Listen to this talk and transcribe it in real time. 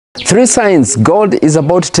Three signs God is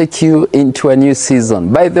about to take you into a new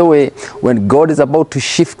season. By the way, when God is about to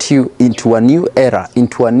shift you into a new era,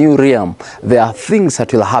 into a new realm, there are things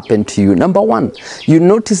that will happen to you. Number one, you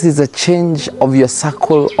notice there's a change of your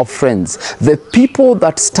circle of friends. The people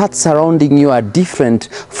that start surrounding you are different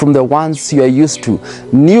from the ones you are used to.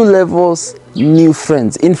 New levels, new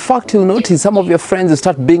friends. In fact, you'll notice some of your friends will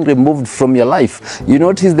start being removed from your life. You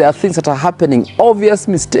notice there are things that are happening, obvious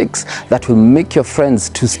mistakes that will make your friends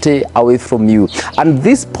to stay away from you. And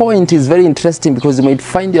this point is very interesting because you might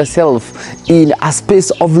find yourself in a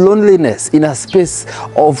space of loneliness, in a space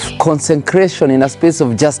of consecration, in a space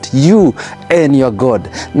of just you and your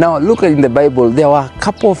God. Now look in the Bible, there were a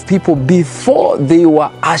couple of people before they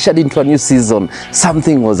were ushered into a new season.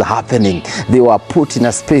 Something was happening. They were put in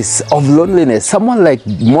a space of loneliness. Someone like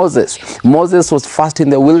Moses. Moses was first in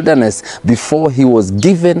the wilderness before he was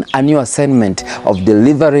given a new assignment of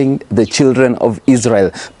delivering the children of Israel.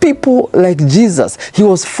 People like Jesus, he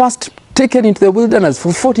was first taken into the wilderness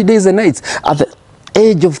for 40 days and nights. At the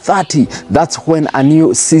age of 30, that's when a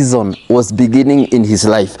new season was beginning in his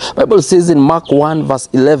life. Bible says in Mark 1 verse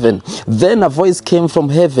 11, then a voice came from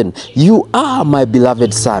heaven, you are my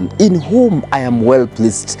beloved son, in whom I am well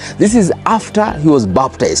pleased. This is after he was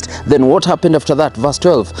baptized. Then what happened after that? Verse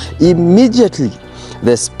 12, immediately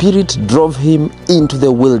the Spirit drove him into the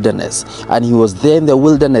wilderness, and he was there in the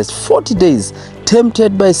wilderness 40 days,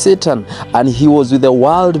 tempted by Satan, and he was with the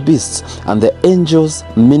wild beasts, and the angels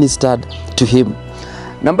ministered to him.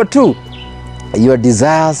 Number two, your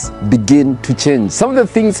desires begin to change. Some of the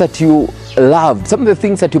things that you loved, some of the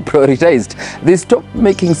things that you prioritized, they stop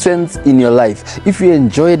making sense in your life. If you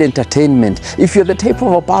enjoyed entertainment, if you're the type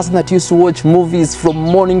of a person that used to watch movies from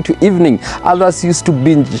morning to evening, others used to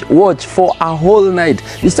binge watch for a whole night,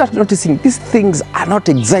 you start noticing these things are not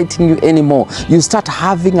exciting you anymore. You start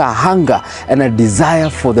having a hunger and a desire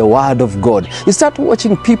for the word of God. You start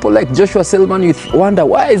watching people like Joshua Selman, you wonder,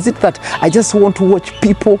 why is it that I just want to watch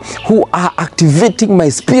people who are activating my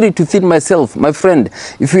spirit within myself? My friend,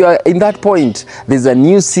 if you are in that point, there's a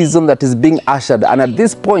new season that is being ushered, and at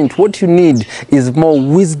this point what you need is more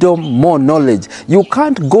wisdom, more knowledge. You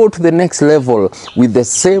can't go to the next level with the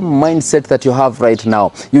same mindset that you have right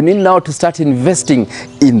now. You need now to start investing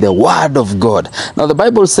in the word of God. Now the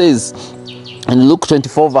Bible says in Luke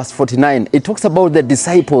 24 verse 49, it talks about the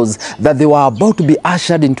disciples that they were about to be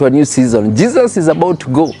ushered into a new season. Jesus is about to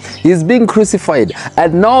go. He's being crucified,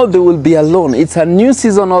 and now they will be alone. It's a new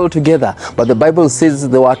season altogether. But the Bible says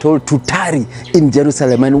they were told to tarry in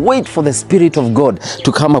Jerusalem and wait for the Spirit of God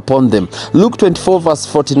to come upon them. Luke 24 verse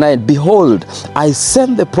 49, behold, I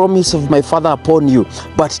send the promise of my Father upon you,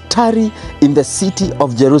 but tarry in the city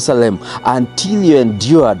of Jerusalem until you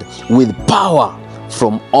endured with power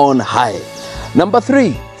from on high. Number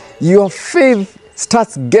three, your faith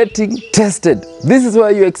starts getting tested. This is where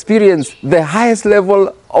you experience the highest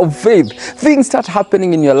level of faith. Things start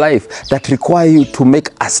happening in your life that require you to make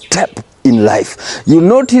a step in life. You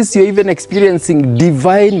notice you're even experiencing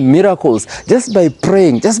divine miracles just by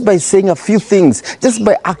praying, just by saying a few things, just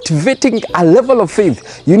by activating a level of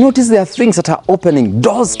faith. You notice there are things that are opening,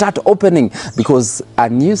 doors start opening, because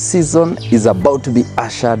a new season is about to be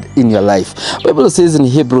ushered in your life. The Bible says in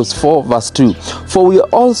Hebrews 4 verse 2, for we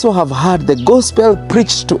also have heard the gospel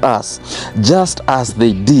preached to us, just as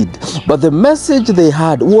they did. But the message they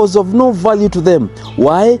had was of no value to them.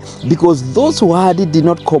 Why? Because those who heard it did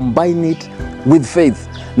not combine it with faith.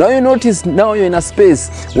 Now you notice, now you're in a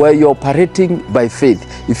space where you're operating by faith.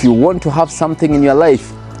 If you want to have something in your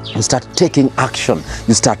life, you start taking action.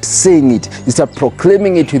 You start saying it. You start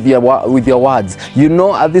proclaiming it with your words. You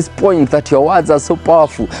know at this point that your words are so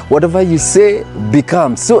powerful. Whatever you say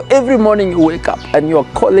becomes. So every morning you wake up and you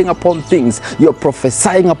are calling upon things. You are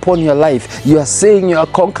prophesying upon your life. You are saying you are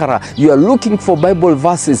a conqueror. You are looking for Bible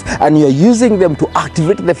verses and you are using them to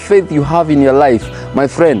activate the faith you have in your life. My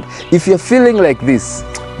friend, if you're feeling like this,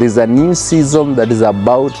 there's a new season that is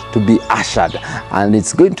about to be ushered, and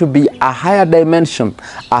it's going to be a higher dimension,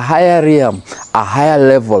 a higher realm, a higher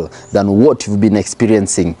level than what you've been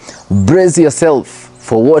experiencing. Brace yourself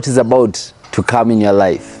for what is about to come in your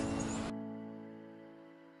life.